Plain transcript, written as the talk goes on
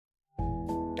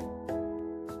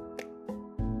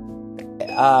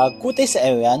good day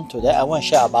everyone. Today I want to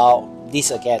share about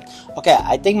this again. Okay,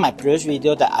 I think my previous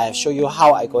video that I have shown you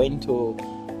how I going to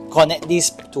connect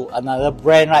this to another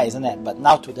brand, right, isn't it? But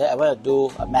now today I want to do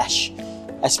a mesh,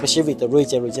 especially with the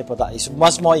Ruijie product. It's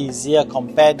much more easier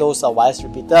compared those wireless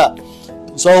repeater.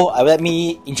 So let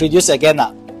me introduce again.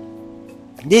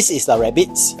 This is the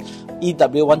Rabbit's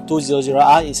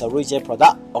EW1200R. Is a Ruijie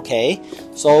product. Okay,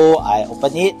 so I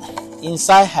open it.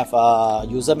 Inside have a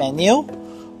user menu,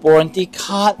 warranty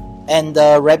card, and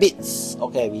the rabbits.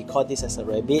 Okay, we call this as a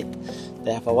rabbit.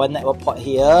 They have a one network port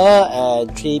here and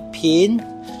 3 pin.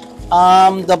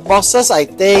 The boxes I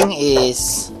think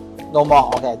is no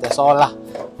more. Okay, that's all lah.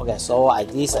 Okay, so I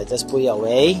just put it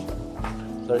away.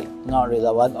 Sorry, not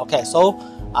relevant. Okay, so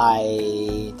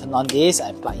I turn on this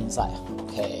and plug inside.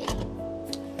 Okay.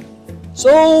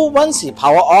 So once you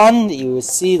power on, you will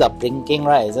see the blinking,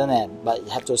 right, isn't it? But you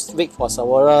have to wait for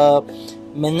several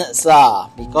minutes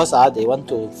because they want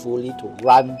to fully to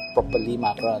run properly,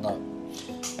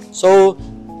 so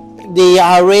they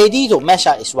are ready to mesh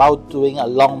as well, doing a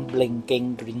long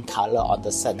blinking green color on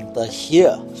the center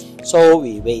here. So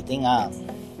we waiting.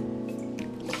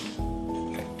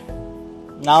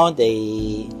 Now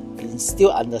they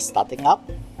still under starting up.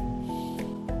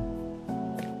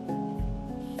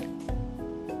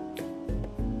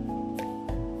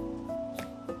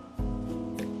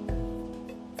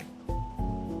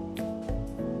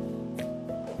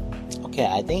 Okay,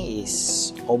 I think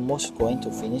it's almost going to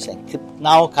finish and keep.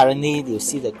 Now currently you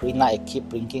see the green light keep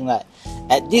blinking, right?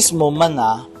 At this moment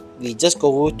we just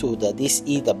go to this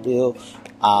EW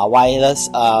wireless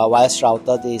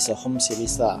router. This is a home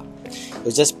series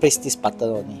You just press this button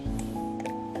only.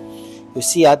 You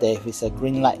see there is a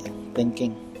green light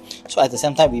blinking. So at the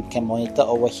same time we can monitor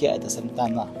over here at the same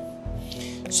time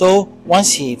So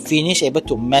once he finish able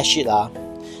to mesh it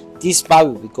this bar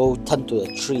will go turn to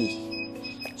the 3.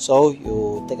 So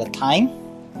you take a time.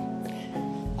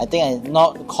 I think it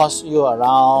not cost you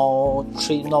around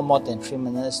no more than 3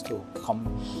 minutes to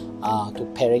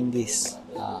pairing this.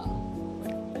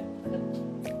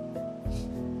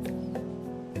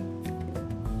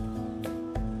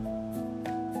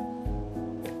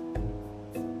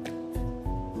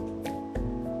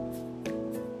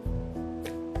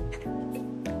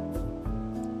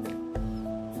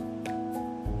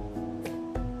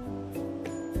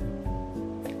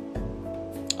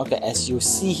 Okay, as you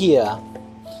see here,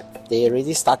 they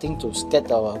already starting to get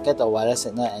the wireless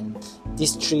signal, and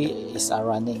this 3 is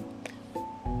running.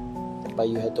 But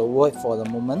you have to wait for the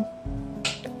moment.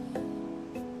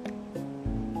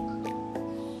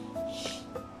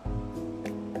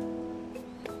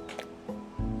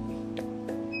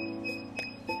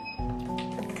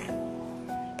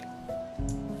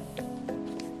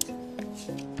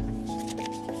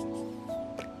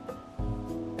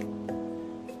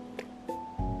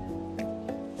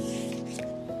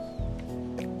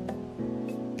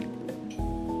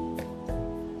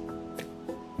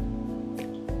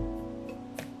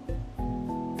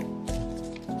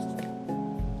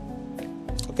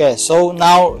 Okay, so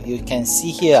now you can see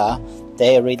here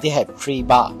they already have 3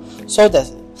 bar. So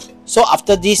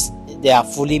after this they are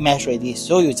fully mesh ready.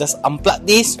 So you just unplug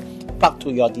this, plug to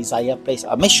your desired place.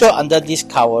 Make sure under this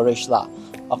coverage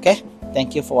Okay,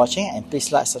 thank you for watching, and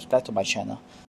please like, subscribe to my channel.